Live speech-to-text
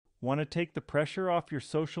Want to take the pressure off your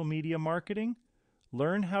social media marketing?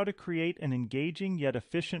 Learn how to create an engaging yet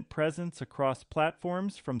efficient presence across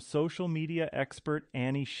platforms from social media expert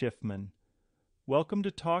Annie Schiffmann. Welcome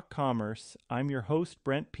to Talk Commerce. I'm your host,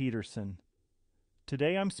 Brent Peterson.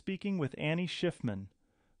 Today I'm speaking with Annie Schiffmann,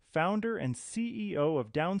 founder and CEO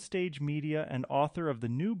of Downstage Media and author of the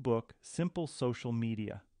new book, Simple Social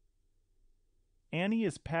Media. Annie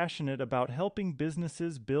is passionate about helping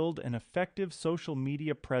businesses build an effective social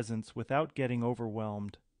media presence without getting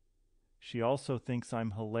overwhelmed. She also thinks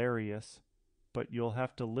I'm hilarious, but you'll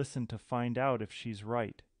have to listen to find out if she's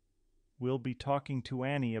right. We'll be talking to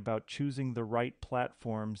Annie about choosing the right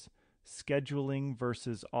platforms, scheduling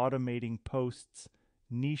versus automating posts,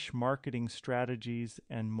 niche marketing strategies,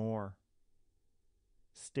 and more.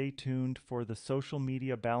 Stay tuned for the Social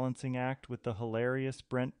Media Balancing Act with the hilarious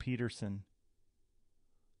Brent Peterson.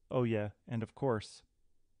 Oh yeah, and of course,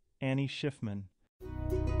 Annie Schiffmann.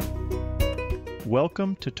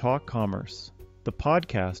 Welcome to Talk Commerce, the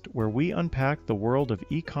podcast where we unpack the world of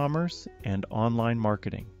e-commerce and online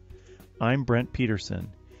marketing. I'm Brent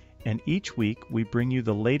Peterson, and each week we bring you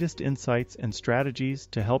the latest insights and strategies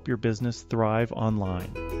to help your business thrive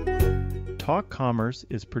online. Talk Commerce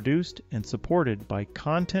is produced and supported by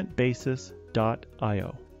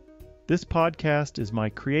ContentBasis.io. This podcast is my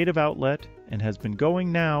creative outlet and has been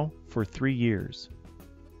going now for 3 years.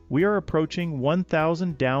 We are approaching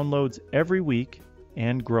 1,000 downloads every week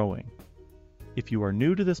and growing. If you are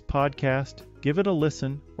new to this podcast, give it a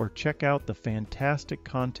listen or check out the fantastic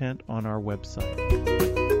content on our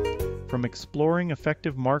website. From exploring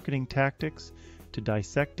effective marketing tactics to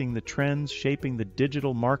dissecting the trends shaping the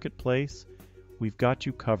digital marketplace, we've got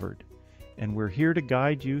you covered, and we're here to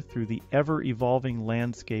guide you through the ever-evolving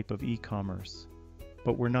landscape of e-commerce.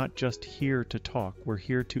 But we're not just here to talk, we're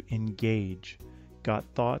here to engage. Got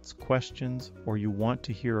thoughts, questions, or you want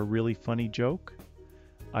to hear a really funny joke?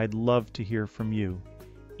 I'd love to hear from you.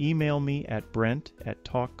 Email me at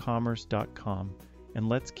brent@talkcommerce.com and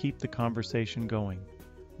let's keep the conversation going.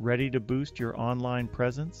 Ready to boost your online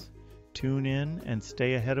presence? Tune in and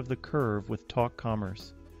stay ahead of the curve with Talk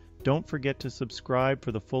Commerce. Don't forget to subscribe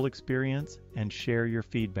for the full experience and share your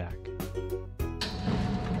feedback.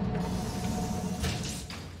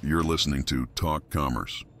 You're listening to Talk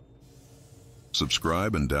Commerce.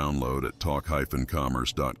 Subscribe and download at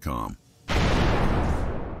talk-commerce.com.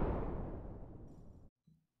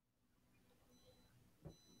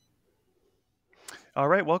 All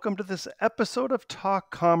right, welcome to this episode of Talk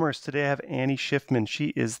Commerce. Today I have Annie Schiffmann. She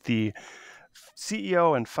is the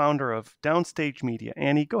CEO and founder of Downstage Media.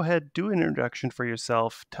 Annie, go ahead, do an introduction for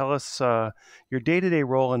yourself. Tell us your day-to-day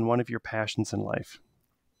role and one of your passions in life.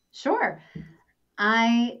 Sure.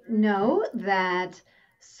 I know that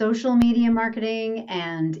social media marketing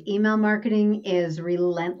and email marketing is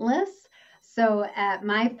relentless. So at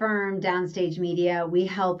my firm, Downstage Media, we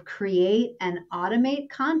help create and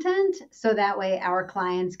automate content so that way our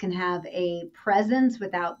clients can have a presence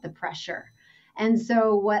without the pressure. And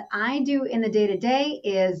so what I do in the day-to-day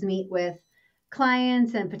is meet with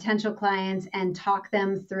clients and potential clients and talk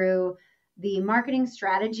them through the marketing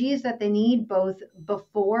strategies that they need both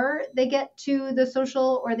before they get to the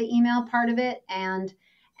social or the email part of it and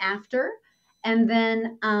after. And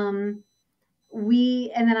then I'm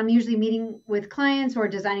usually meeting with clients or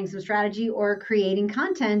designing some strategy or creating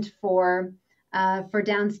content for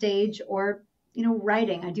Downstage or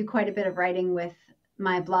writing. I do quite a bit of writing with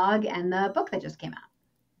my blog and the book that just came out.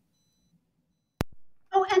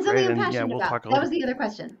 Oh, and something I'm passionate about. That was the other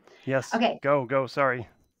question. Yes. Okay. Go. Sorry.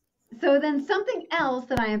 So then something else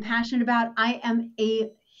that I am passionate about, I am a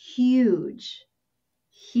huge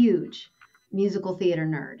musical theater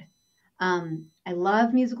nerd. I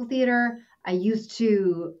love musical theater. I used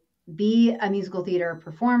to be a musical theater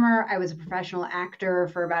performer. I was a professional actor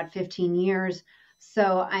for about 15 years.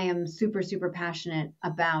 So I am super, super passionate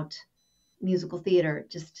about musical theater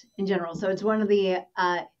just in general. So it's one of the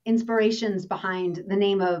inspirations behind the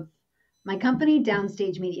name of my company,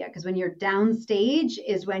 Downstage Media, because when you're downstage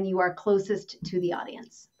is when you are closest to the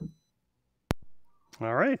audience.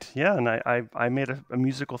 All right. Yeah. And I made a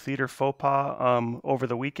musical theater faux pas over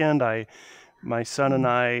the weekend. My son and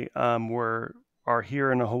I are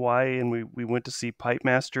here in Hawaii, and we went to see Pipe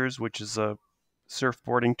Masters, which is a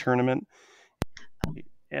surfboarding tournament.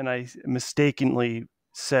 And I mistakenly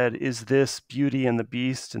said, "Is this Beauty and the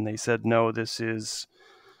Beast?" And they said, "No, this is,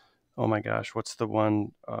 oh my gosh, what's the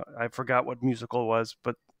one? I forgot what musical it was."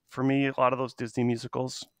 But for me, a lot of those Disney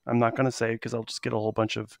musicals, I'm not going to say because I'll just get a whole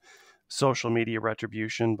bunch of social media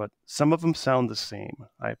retribution, but some of them sound the same.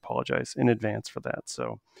 I apologize in advance for that.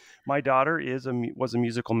 So my daughter was a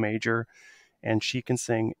musical major, and she can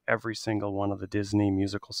sing every single one of the Disney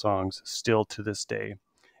musical songs still to this day,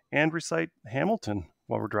 and recite Hamilton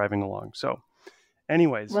while we're driving along. So,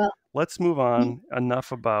 anyways, Well, let's move on.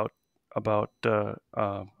 Enough about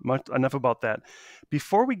enough about that.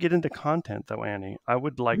 Before we get into content, though, Annie, I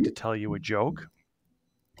would like to tell you a joke,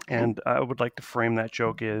 okay. and I would like to frame that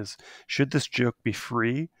joke is: should this joke be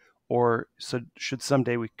free, or should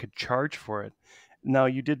someday we could charge for it? Now,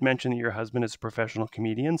 you did mention that your husband is a professional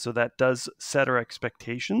comedian, so that does set our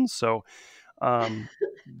expectations. So,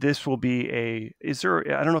 this will be a. Is there?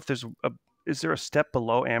 I don't know if there's a. Is there a step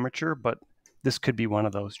below amateur? But this could be one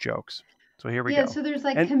of those jokes. So here we Yeah, go. so there's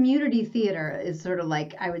like And community theater is sort of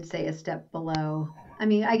like I would say a step below. I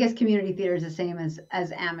mean, I guess community theater is the same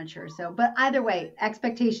as amateur. So, but either way,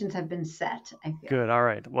 expectations have been set, I feel. good. All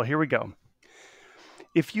right. Well, here we go.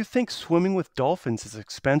 If you think swimming with dolphins is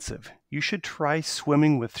expensive, you should try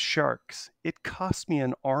swimming with sharks. It cost me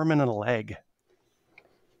an arm and a leg.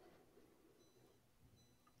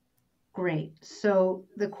 Great. So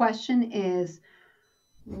the question is,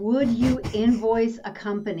 would you invoice a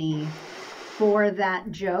company for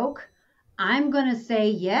that joke? I'm going to say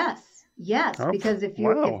yes. Yes, Oh, because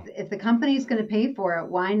wow. if the company's going to pay for it,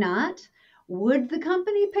 why not? Would the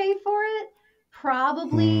company pay for it? Hmm.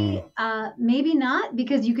 Probably, maybe not,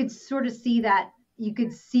 because you could sort of see that you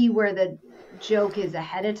could see where the joke is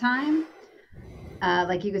ahead of time.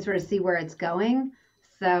 Like you could sort of see where it's going.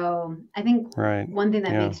 So I think Right. one thing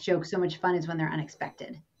that Yeah. makes jokes so much fun is when they're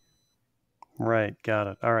unexpected. Right. Got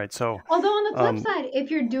it. All right. So, Although on the flip um, side,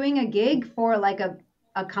 if you're doing a gig for like a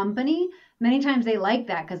company, many times they like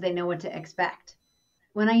that because they know what to expect.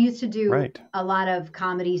 When I used to do right. a lot of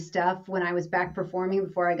comedy stuff when I was back performing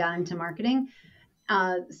before I got into marketing,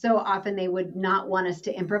 so often they would not want us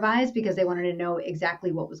to improvise because they wanted to know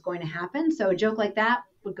exactly what was going to happen. So a joke like that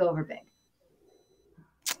would go over big.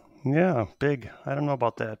 Yeah, big. I don't know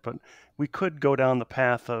about that, but we could go down the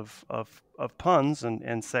path of puns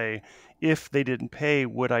and say, if they didn't pay,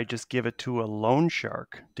 would I just give it to a loan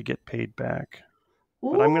shark to get paid back?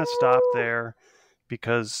 But I'm going to stop Ooh. there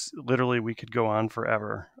because literally we could go on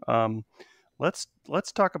forever. Let's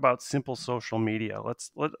talk about simple social media.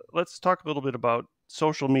 Let's talk a little bit about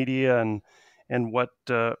social media and what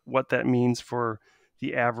that means for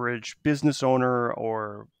the average business owner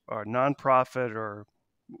or nonprofit, or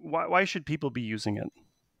why should people be using it?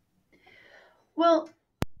 Well,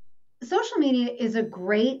 social media is a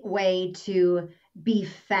great way to be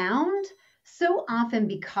found so often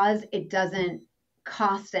because it doesn't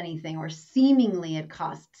cost anything or seemingly it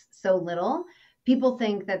costs so little. People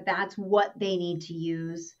think that that's what they need to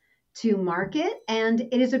use to market, and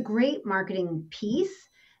it is a great marketing piece.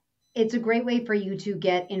 It's a great way for you to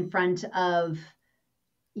get in front of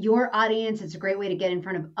your audience. It's a great way to get in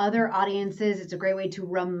front of other audiences. It's a great way to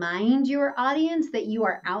remind your audience that you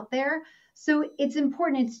are out there. So it's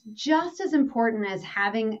important. It's just as important as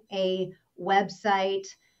having a website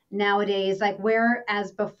nowadays. Like,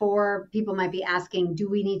 whereas before people might be asking, do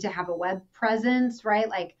we need to have a web presence, right?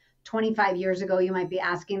 Like 25 years ago, you might be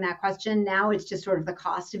asking that question. Now it's just sort of the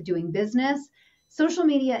cost of doing business. Social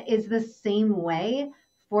media is the same way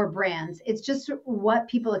for brands. It's just what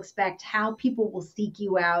people expect, how people will seek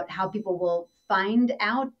you out, how people will find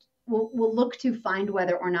out, will look to find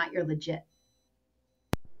whether or not you're legit.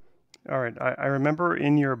 All right. I remember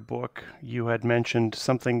in your book you had mentioned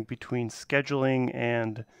something between scheduling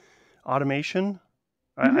and automation.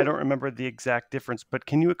 I Mhm. don't remember the exact difference, but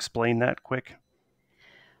can you explain that quick?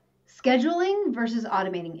 Scheduling versus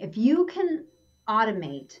automating. If you can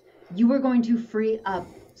automate, you are going to free up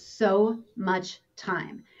so much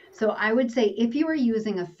time. So I would say if you are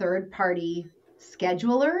using a third party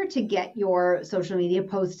scheduler to get your social media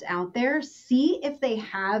posts out there, see if they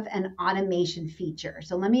have an automation feature.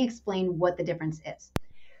 So let me explain what the difference is.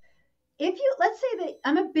 If you, let's say that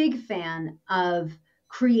I'm a big fan of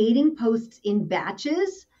creating posts in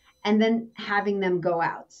batches and then having them go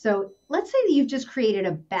out. So let's say that you've just created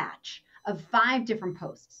a batch of 5 different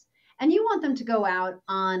posts and you want them to go out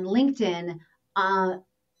on LinkedIn uh,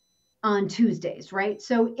 on Tuesdays, right?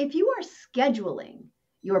 So if you are scheduling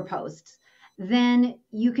your posts, then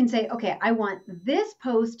you can say, okay, I want this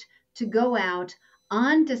post to go out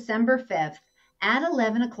on December 5th at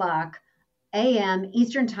 11 o'clock a.m.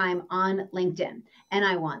 Eastern Time on LinkedIn. And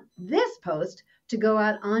I want this post to go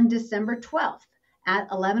out on December 12th at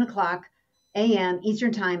 11 o'clock a.m.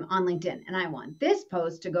 Eastern Time on LinkedIn. And I want this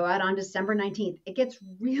post to go out on December 19th. It gets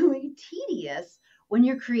really tedious when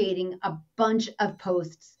you're creating a bunch of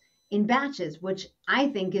posts in batches, which I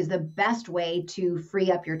think is the best way to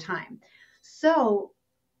free up your time. So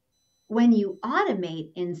when you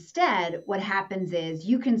automate instead, what happens is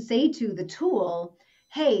you can say to the tool,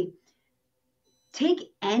 hey,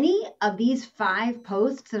 take any of these 5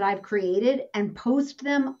 posts that I've created and post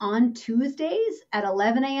them on Tuesdays at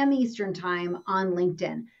 11 a.m. Eastern time on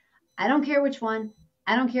LinkedIn. I don't care which one.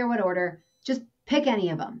 I don't care what order. Just pick any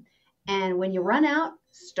of them. And when you run out,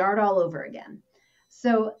 start all over again.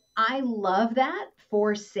 So I love that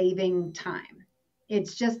for saving time.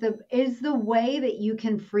 It's just the way that you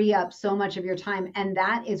can free up so much of your time. And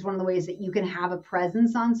that is one of the ways that you can have a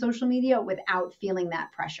presence on social media without feeling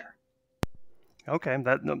that pressure. Okay,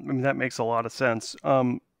 that makes a lot of sense.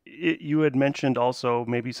 You had mentioned also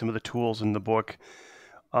maybe some of the tools in the book.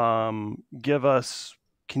 Can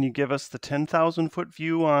you give us the 10,000-foot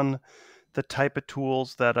view on the type of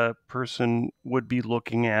tools that a person would be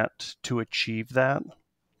looking at to achieve that?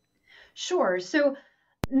 Sure. So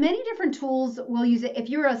many different tools will use it. If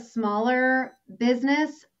you're a smaller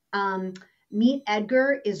business, Meet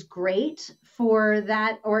Edgar is great for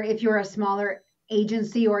that. Or if you're a smaller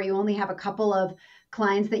agency or you only have a couple of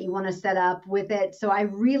clients that you want to set up with it. So I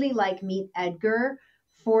really like Meet Edgar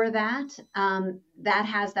for that. That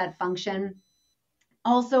has that function.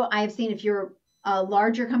 Also, I've seen if you're a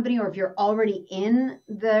larger company or if you're already in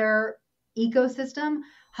their ecosystem,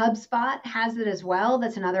 HubSpot has it as well.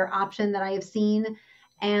 That's another option that I have seen.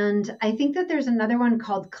 And I think that there's another one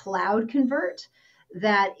called Cloud Convert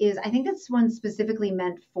that is, I think that's one specifically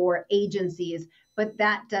meant for agencies, but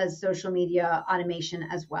that does social media automation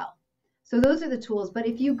as well. So those are the tools. But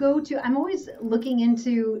if you go to, I'm always looking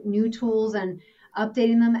into new tools and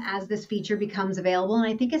updating them as this feature becomes available. And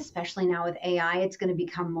I think especially now with AI, it's going to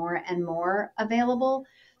become more and more available.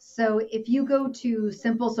 So if you go to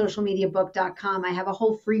simplesocialmediabook.com, I have a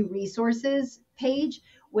whole free resources page,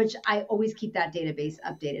 which I always keep that database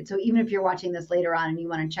updated. So even if you're watching this later on and you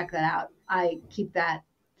want to check that out, I keep that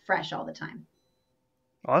fresh all the time.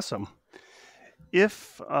 Awesome.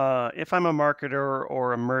 If I'm a marketer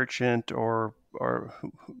or a merchant or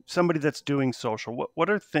somebody that's doing social, what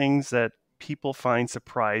are things that people find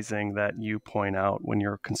surprising that you point out when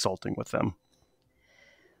you're consulting with them?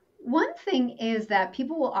 One thing is that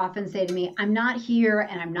people will often say to me, I'm not here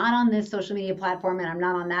and I'm not on this social media platform and I'm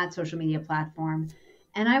not on that social media platform.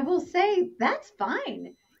 And I will say, that's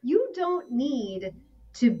fine. You don't need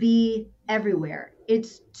to be everywhere.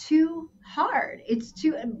 It's too hard.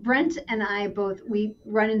 Brent and I both, we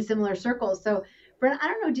run in similar circles. So Brent, I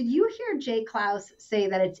don't know, did you hear Jay Klaus say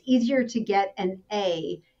that it's easier to get an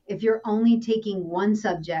A if you're only taking one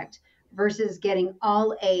subject versus getting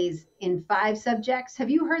all A's in 5 subjects? Have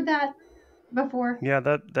you heard that before? Yeah,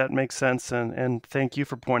 that makes sense. And thank you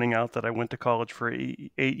for pointing out that I went to college for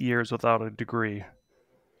 8 years without a degree.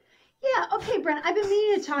 Yeah, okay, Brent, I've been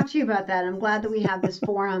meaning to talk to you about that. I'm glad that we have this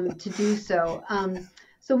forum to do so.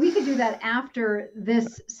 So we could do that after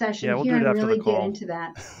this session Yeah, we'll here do it and after really the get call. into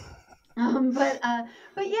that.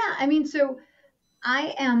 But yeah, I mean, so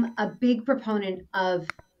I am a big proponent of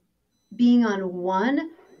being on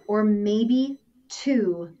one or maybe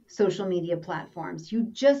 2 social media platforms.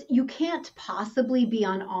 You can't possibly be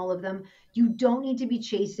on all of them. You don't need to be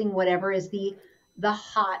chasing whatever is the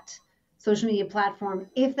hot social media platform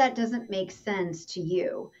if that doesn't make sense to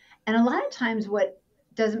you. And a lot of times what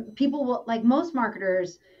doesn't people will, like most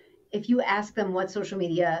marketers, if you ask them what social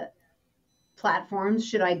media platforms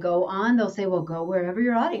should I go on, they'll say, well, go wherever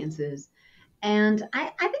your audience is. And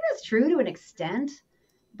I think that's true to an extent.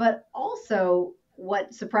 But also,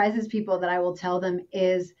 what surprises people that I will tell them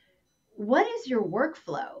is, what is your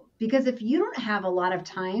workflow? Because if you don't have a lot of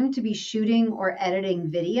time to be shooting or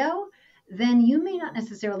editing video, then you may not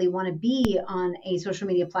necessarily want to be on a social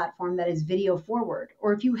media platform that is video forward.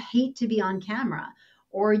 Or if you hate to be on camera,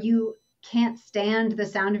 or you can't stand the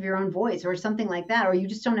sound of your own voice, or something like that, or you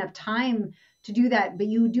just don't have time to do that, but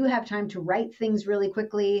you do have time to write things really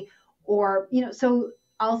quickly, or, so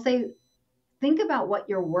I'll say, think about what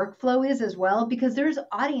your workflow is as well, because there's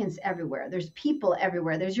audience everywhere. There's people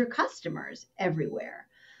everywhere. There's your customers everywhere.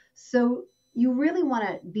 So you really want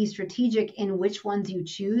to be strategic in which ones you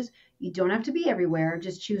choose. You don't have to be everywhere.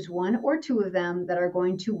 Just choose 1 or 2 of them that are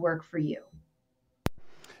going to work for you.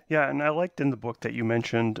 Yeah, and I liked in the book that you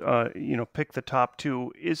mentioned, pick the top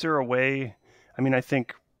 2. Is there a way? I mean, I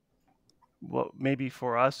think, well, maybe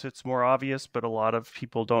for us it's more obvious, but a lot of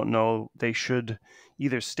people don't know they should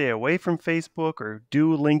either stay away from Facebook or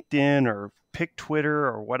do LinkedIn or pick Twitter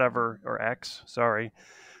or whatever, or X. Sorry.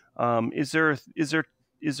 Is there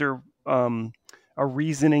a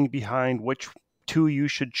reasoning behind which 2 you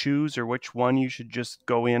should choose or which one you should just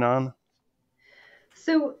go in on?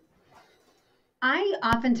 So I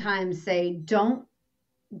oftentimes say, don't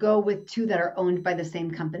go with 2 that are owned by the same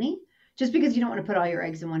company. just because you don't want to put all your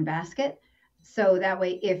eggs in one basket. So that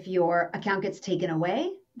way, if your account gets taken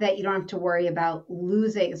away, that you don't have to worry about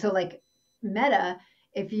losing. So like Meta,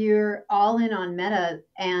 if you're all in on Meta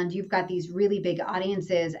and you've got these really big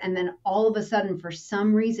audiences, and then all of a sudden, for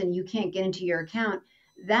some reason, you can't get into your account,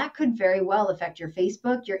 that could very well affect your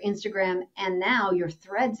Facebook, your Instagram, and now your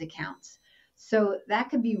Threads accounts. So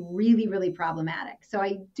that could be really, really problematic. So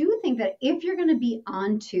I do think that if you're going to be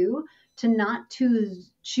on two, to not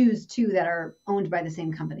choose two that are owned by the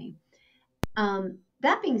same company.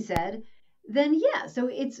 That being said, then yeah, so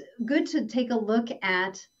it's good to take a look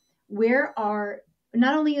at where are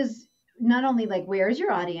not only like where is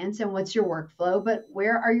your audience and what's your workflow, but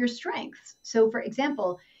where are your strengths. So for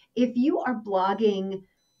example, if you are blogging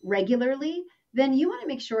regularly, then you want to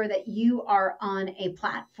make sure that you are on a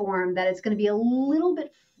platform that is going to be a little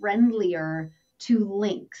bit friendlier to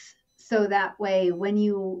links. So that way, when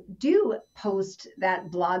you do post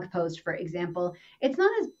that blog post, for example, it's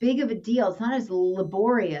not as big of a deal. It's not as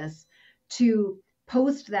laborious to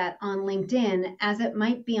post that on LinkedIn as it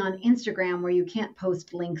might be on Instagram, where you can't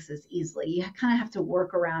post links as easily. You kind of have to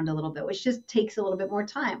work around a little bit, which just takes a little bit more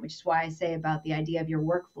time, which is why I say about the idea of your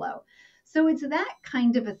workflow. So it's that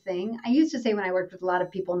kind of a thing. I used to say when I worked with a lot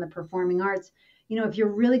of people in the performing arts, if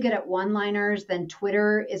you're really good at one-liners, then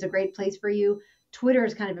Twitter is a great place for you. Twitter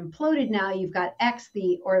is kind of imploded now. You've got X,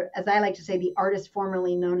 or as I like to say, the artist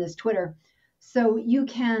formerly known as Twitter. So you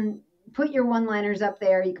can put your one-liners up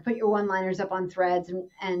there. You can put your one-liners up on Threads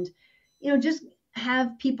and just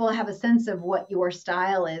have people have a sense of what your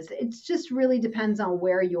style is. It just really depends on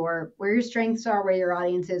where your strengths are, where your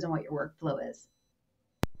audience is, and what your workflow is.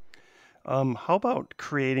 How about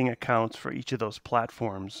creating accounts for each of those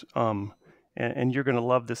platforms? And you're going to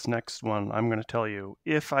love this next one. I'm going to tell you.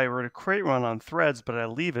 If I were to create one on Threads, but I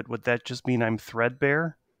leave it, would that just mean I'm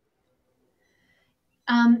threadbare?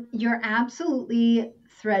 You're absolutely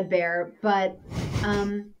threadbare, but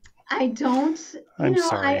I don't. I'm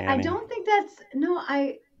sorry, I don't think that's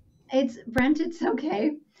It's Brent. It's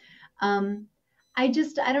okay. I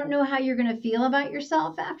don't know how you're going to feel about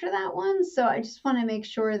yourself after that one. So I just want to make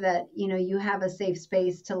sure that, you have a safe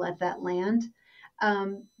space to let that land.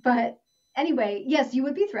 But anyway, yes, you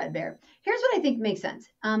would be threadbare. Here's what I think makes sense.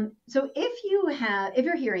 So if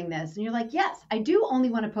you're hearing this and you're like, yes, I do only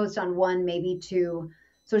want to post on one, maybe two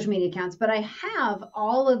social media accounts, but I have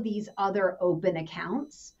all of these other open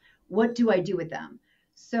accounts. What do I do with them?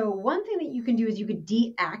 So one thing that you can do is you could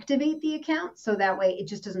deactivate the account, so that way it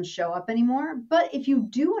just doesn't show up anymore. But if you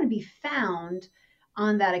do want to be found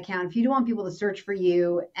on that account, if you don't want people to search for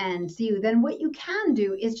you and see you, then what you can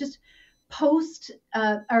do is just post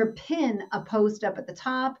or pin a post up at the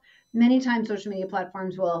top. Many times social media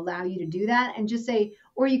platforms will allow you to do that, and just say,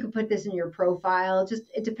 or you could put this in your profile.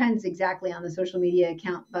 It depends exactly on the social media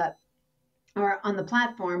account, or on the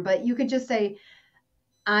platform, but you could just say,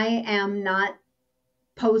 I am not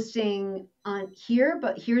posting on here,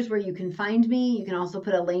 but here's where you can find me. You can also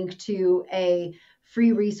put a link to a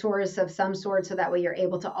free resource of some sort, so that way you're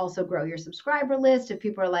able to also grow your subscriber list. If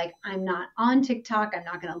people are like, I'm not on TikTok, I'm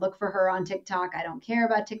not going to look for her on TikTok, I don't care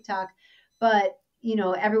about TikTok, but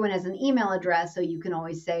everyone has an email address, so you can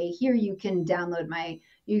always say, here, you can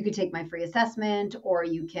you could take my free assessment, or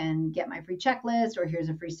you can get my free checklist, or here's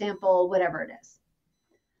a free sample, whatever it is.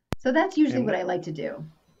 So that's usually what I like to do.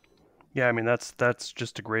 Yeah, I mean, that's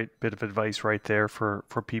just a great bit of advice right there for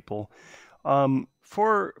people.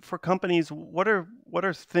 For companies, what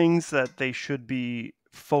are things that they should be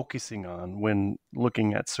focusing on when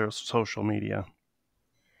looking at social media?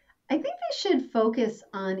 I think they should focus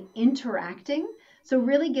on interacting. So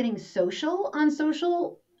really getting social on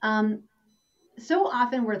social. So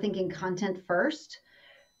often we're thinking content first,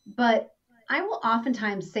 but I will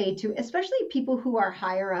oftentimes say to, especially people who are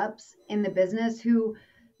higher ups in the business, who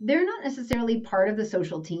they're not necessarily part of the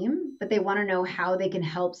social team, but they want to know how they can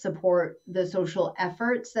help support the social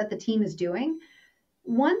efforts that the team is doing.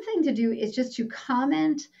 One thing to do is just to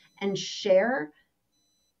comment and share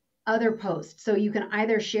other posts. So you can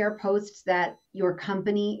either share posts that your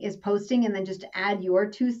company is posting and then just add your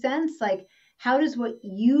 2 cents, like, how does what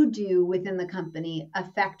you do within the company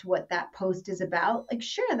affect what that post is about? Like,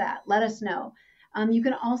 share that, let us know. You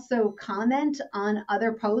can also comment on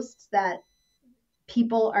other posts that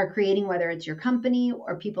people are creating, whether it's your company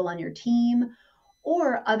or people on your team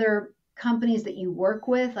or other companies that you work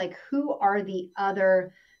with. Like, who are the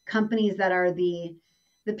other companies that are the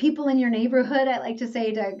people in your neighborhood, I like to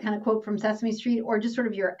say, to kind of quote from Sesame Street, or just sort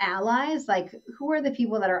of your allies. Like, who are the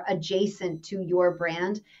people that are adjacent to your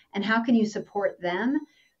brand, and how can you support them?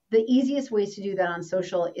 The easiest ways to do that on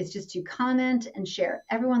social is just to comment and share.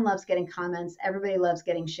 Everyone loves getting comments. Everybody loves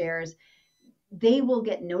getting shares. they will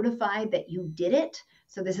get notified that you did it.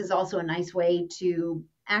 So this is also a nice way to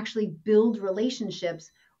actually build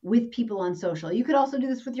relationships with people on social. You could also do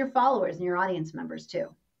this with your followers and your audience members too.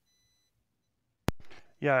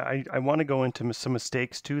 Yeah, I want to go into some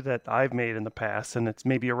mistakes too that I've made in the past, and it's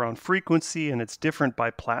maybe around frequency and it's different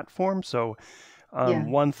by platform. So Yeah.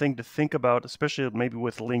 one thing to think about, especially maybe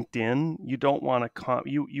with LinkedIn, you don't want to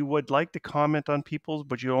you would like to comment on people's,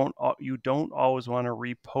 but you don't always want to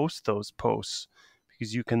repost those posts,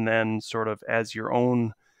 because you can then sort of, as your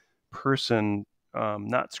own person,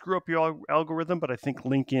 not screw up your algorithm, but I think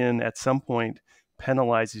LinkedIn at some point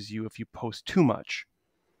penalizes you if you post too much.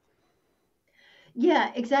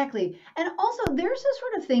 Yeah, exactly. And also, there's the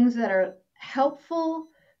sort of things that are helpful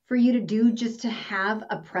for you to do just to have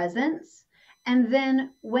a presence. And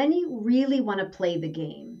then when you really want to play the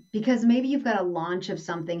game, because maybe you've got a launch of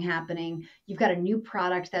something happening, you've got a new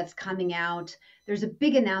product that's coming out, there's a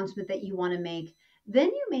big announcement that you want to make, then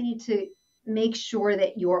you may need to make sure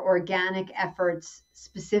that your organic efforts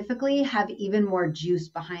specifically have even more juice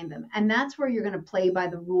behind them. And that's where you're going to play by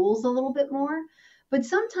the rules a little bit more. But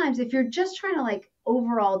sometimes if you're just trying to like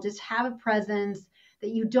overall just have a presence,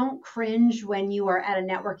 that you don't cringe when you are at a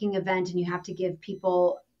networking event and you have to give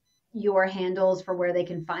people your handles for where they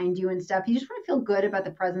can find you and stuff. You just want to feel good about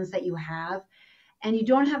the presence that you have, and you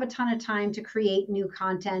don't have a ton of time to create new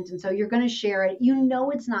content. And so you're going to share it. You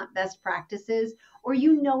know, it's not best practices, or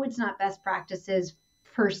you know, it's not best practices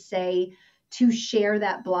per se to share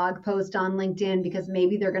that blog post on LinkedIn because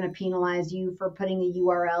maybe they're going to penalize you for putting a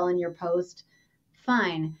URL in your post.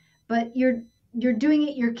 Fine. But you're doing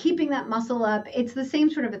it, you're keeping that muscle up. It's the same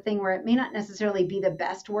sort of a thing where it may not necessarily be the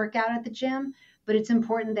best workout at the gym, but it's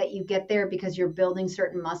important that you get there because you're building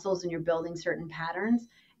certain muscles and you're building certain patterns.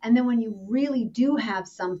 And then when you really do have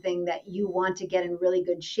something that you want to get in really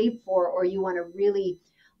good shape for, or you want to really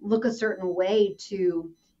look a certain way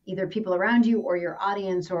to either people around you or your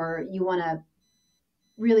audience, or you want to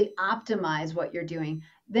really optimize what you're doing,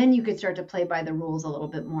 then you could start to play by the rules a little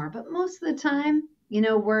bit more. But most of the time,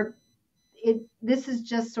 this is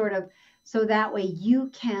just sort of so that way you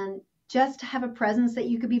can just have a presence that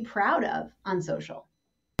you could be proud of on social.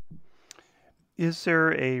 Is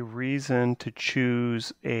there a reason to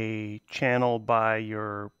choose a channel by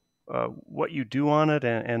your what you do on it?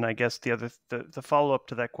 And I guess the follow up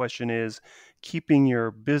to that question is keeping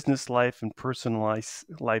your business life and personal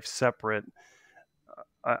life separate.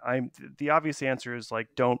 The obvious answer is like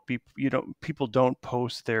people don't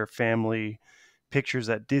post their family pictures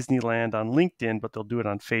at Disneyland on LinkedIn, but they'll do it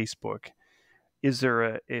on Facebook. Is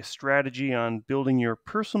there a strategy on building your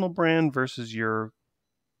personal brand versus your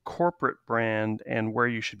corporate brand and where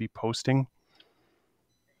you should be posting?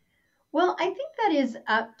 Well, I think that is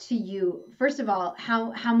up to you. First of all,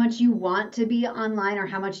 how much you want to be online or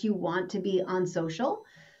how much you want to be on social.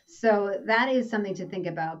 So that is something to think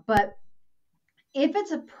about. But if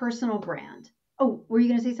it's a personal brand, oh, were you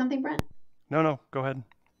going to say something, Brent? No, go ahead.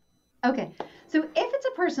 Okay. So if it's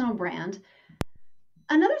a personal brand,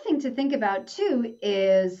 another thing to think about too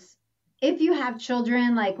is if you have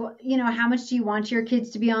children, like, how much do you want your kids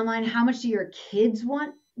to be online? How much do your kids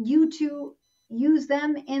want you to use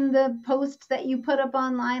them in the posts that you put up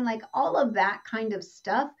online? Like all of that kind of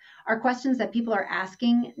stuff are questions that people are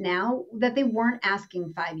asking now that they weren't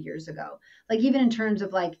asking 5 years ago. Like even in terms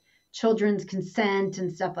of like children's consent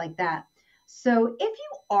and stuff like that. So if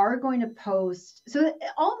you are going to post, so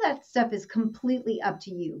all that stuff is completely up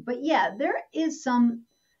to you. But yeah, there is some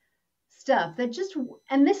stuff that just,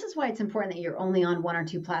 and this is why it's important that you're only on one or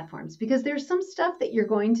two platforms, because there's some stuff that you're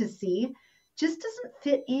going to see just doesn't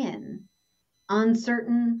fit in on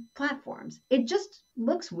certain platforms. It just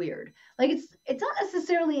looks weird. Like it's not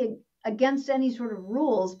necessarily against any sort of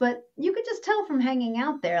rules, but you could just tell from hanging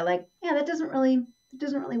out there, like, yeah, that doesn't really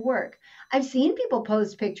work. I've seen people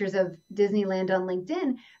post pictures of Disneyland on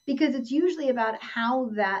LinkedIn because it's usually about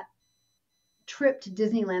how that trip to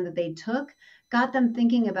Disneyland that they took got them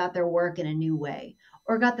thinking about their work in a new way,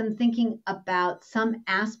 or got them thinking about some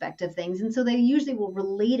aspect of things. And so they usually will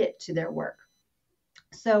relate it to their work.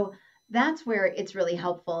 So that's where it's really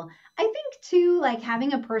helpful. I think too, like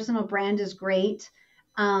having a personal brand is great.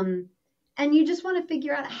 And you just want to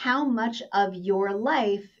figure out how much of your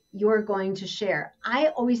life you're going to share. I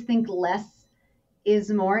always think less is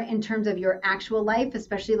more in terms of your actual life,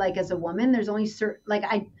 especially like as a woman. There's only certain, like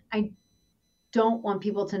I don't want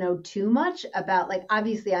people to know too much about, like,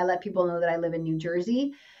 obviously I let people know that I live in New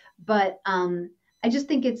Jersey, but I just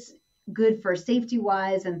think it's good for safety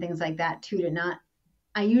wise and things like that too,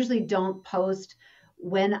 I usually don't post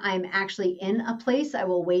when I'm actually in a place. I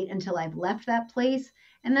will wait until I've left that place.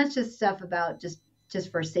 And that's just stuff about just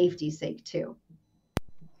just for safety's sake too.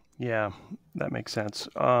 Yeah, that makes sense.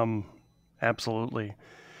 Absolutely.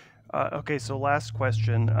 Okay, so last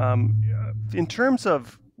question. In terms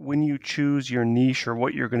of when you choose your niche or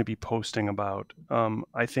what you're going to be posting about,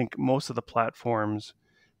 I think most of the platforms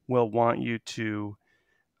will want you to,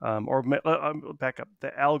 back up,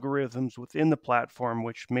 the algorithms within the platform,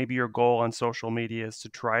 which maybe your goal on social media is to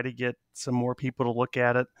try to get some more people to look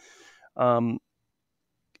at it.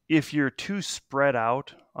 If you're too spread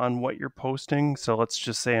out on what you're posting, so let's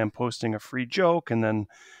just say I'm posting a free joke and then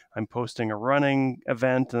I'm posting a running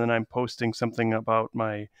event and then I'm posting something about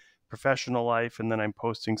my professional life and then I'm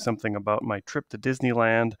posting something about my trip to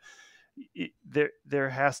Disneyland. There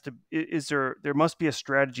must be a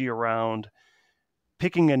strategy around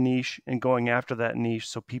picking a niche and going after that niche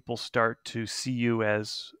so people start to see you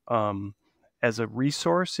as a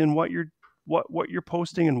resource in what you're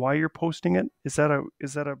posting and why you're posting it. Is that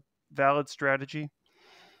a valid strategy?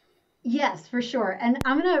 Yes, for sure. And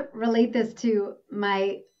I'm going to relate this to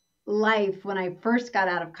my life when I first got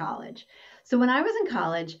out of college. So when I was in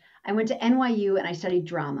college, I went to NYU and I studied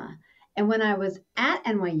drama. And when I was at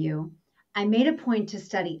NYU, I made a point to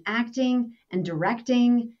study acting and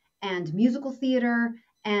directing and musical theater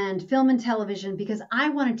and film and television because I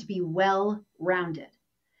wanted to be well rounded.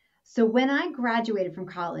 So when I graduated from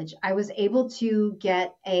college, I was able to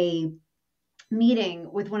get a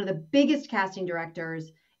meeting with one of the biggest casting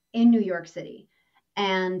directors in New York City.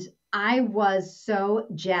 And I was so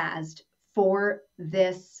jazzed for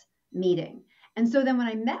this meeting. And so then when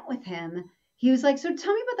I met with him, he was like, "So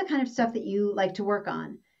tell me about the kind of stuff that you like to work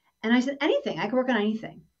on." And I said, "Anything. I can work on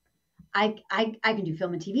anything. I can do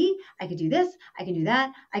film and TV. I could do this. I can do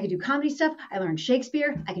that. I can do comedy stuff. I learned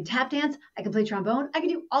Shakespeare. I can tap dance. I can play trombone. I can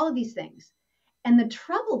do all of these things." And the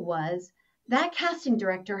trouble was that casting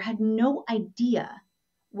director had no idea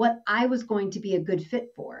what I was going to be a good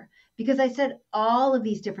fit for because I said all of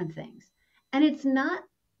these different things. And it's not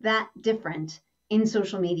that different in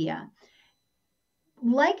social media.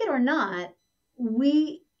 Like it or not,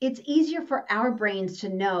 it's easier for our brains to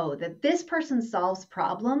know that this person solves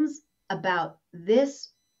problems about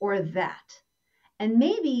this or that, and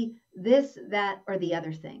maybe this, that, or the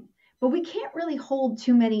other thing. But we can't really hold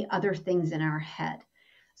too many other things in our head.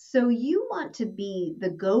 So you want to be the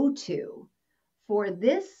go-to for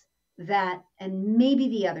this, that, and maybe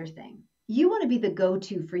the other thing. You want to be the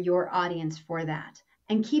go-to for your audience for that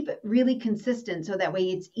and keep it really consistent so that way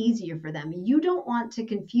it's easier for them. You don't want to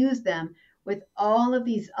confuse them with all of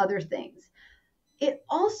these other things. It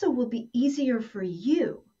also will be easier for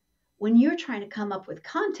you when you're trying to come up with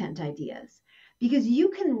content ideas because you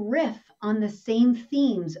can riff on the same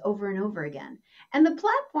themes over and over again. And the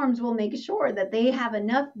platforms will make sure that they have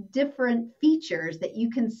enough different features that you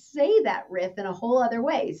can say that riff in a whole other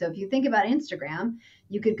way. So if you think about Instagram,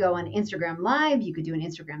 you could go on Instagram Live, you could do an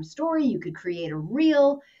Instagram story, you could create a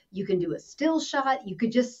reel, you can do a still shot, you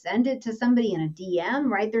could just send it to somebody in a DM,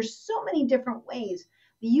 right? There's so many different ways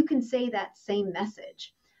that you can say that same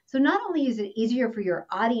message. So not only is it easier for your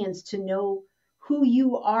audience to know who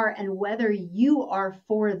you are and whether you are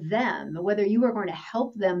for them, whether you are going to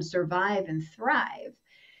help them survive and thrive,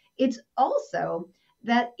 it's also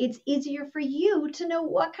that it's easier for you to know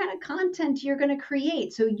what kind of content you're going to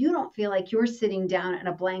create. So you don't feel like you're sitting down at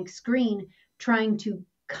a blank screen trying to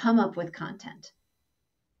come up with content.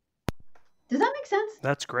 Does that make sense?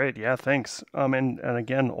 That's great. Yeah, thanks. And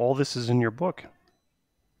again, all this is in your book.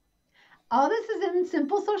 All this is in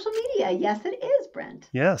Simple Social Media. Yes, it is, Brent.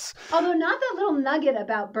 Yes. Although not that little nugget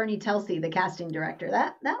about Bernie Telsey, the casting director.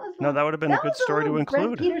 That was no, that would have been a good story to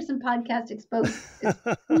include. Brent Peterson podcast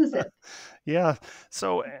exclusive. Yeah.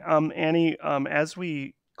 So, Annie, as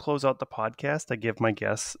we close out the podcast, I give my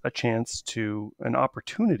guests an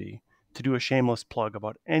opportunity to do a shameless plug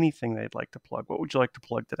about anything they'd like to plug. What would you like to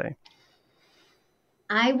plug today?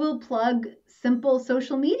 I will plug Simple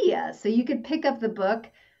Social Media. So you could pick up the book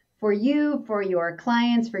for you, for your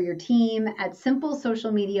clients, for your team at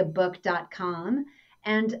simplesocialmediabook.com.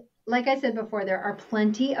 And like I said before, there are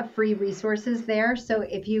plenty of free resources there. So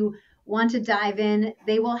if you want to dive in,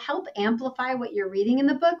 they will help amplify what you're reading in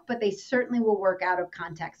the book, but they certainly will work out of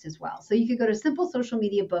context as well. So you could go to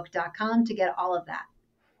simplesocialmediabook.com to get all of that.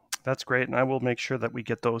 That's great, and I will make sure that we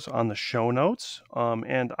get those on the show notes.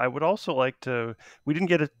 And I would also like to. We didn't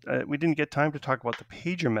get time to talk about the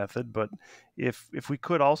pager method, but if we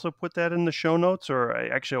could also put that in the show notes,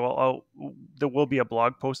 or there will be a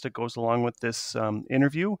blog post that goes along with this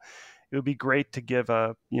interview. It would be great to give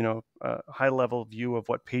a high level view of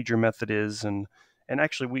what pager method is, and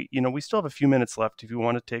actually we still have a few minutes left. If you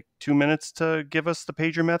want to take 2 minutes to give us the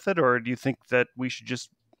pager method, or do you think that we should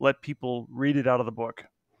just let people read it out of the book.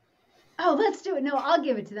 Oh, let's do it. No, I'll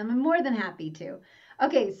give it to them. I'm more than happy to.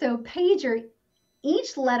 Okay, so pager,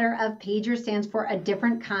 each letter of pager stands for a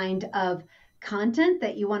different kind of content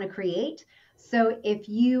that you want to create. So if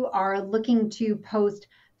you are looking to post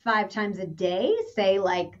 5 times a day, say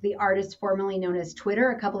like the artist formerly known as Twitter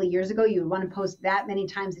a couple of years ago, you would want to post that many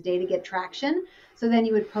times a day to get traction. So then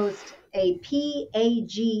you would post a P, A,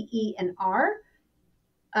 G, E, and R,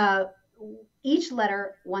 each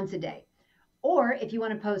letter once a day. Or if you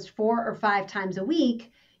want to post 4 or 5 times a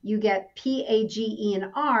week, you get P, A, G, E,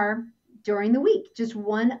 and R during the week, just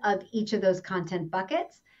one of each of those content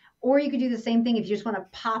buckets. Or you could do the same thing if you just want to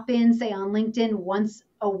pop in, say on LinkedIn once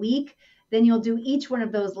a week, then you'll do each one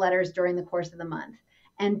of those letters during the course of the month.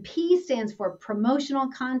 And P stands for promotional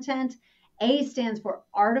content, A stands for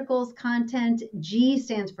articles content, G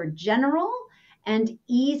stands for general, and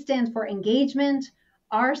E stands for engagement,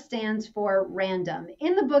 R stands for random.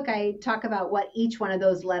 In the book, I talk about what each one of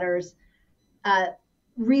those letters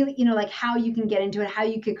really, like how you can get into it, how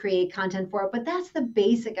you could create content for it. But that's the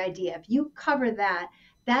basic idea. If you cover that,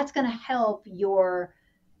 that's going to help your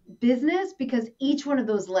business because each one of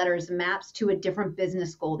those letters maps to a different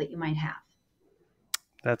business goal that you might have.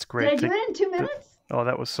 That's great. Did I do it in 2 minutes? Oh,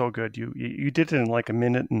 that was so good. You did it in like a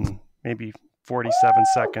minute and maybe 47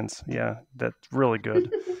 seconds. Yeah, that's really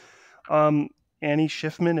good. Annie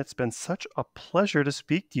Schiffmann, it's been such a pleasure to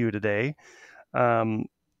speak to you today. I'll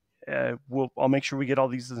make sure we get all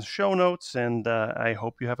these in the show notes, and I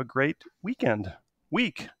hope you have a great weekend.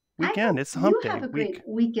 It's hump day. You have a great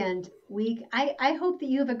week. I hope that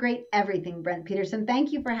you have a great everything, Brent Peterson.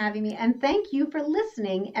 Thank you for having me, and thank you for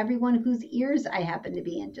listening, everyone whose ears I happen to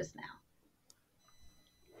be in just now.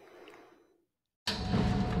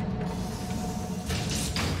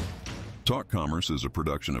 Talk Commerce is a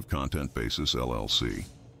production of Content Basis, LLC.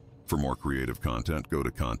 For more creative content, go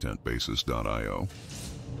to contentbasis.io.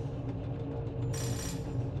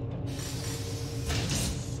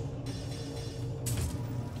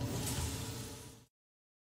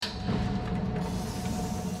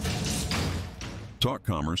 Talk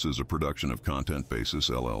Commerce is a production of Content Basis,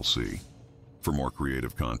 LLC. For more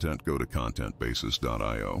creative content, go to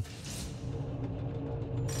contentbasis.io.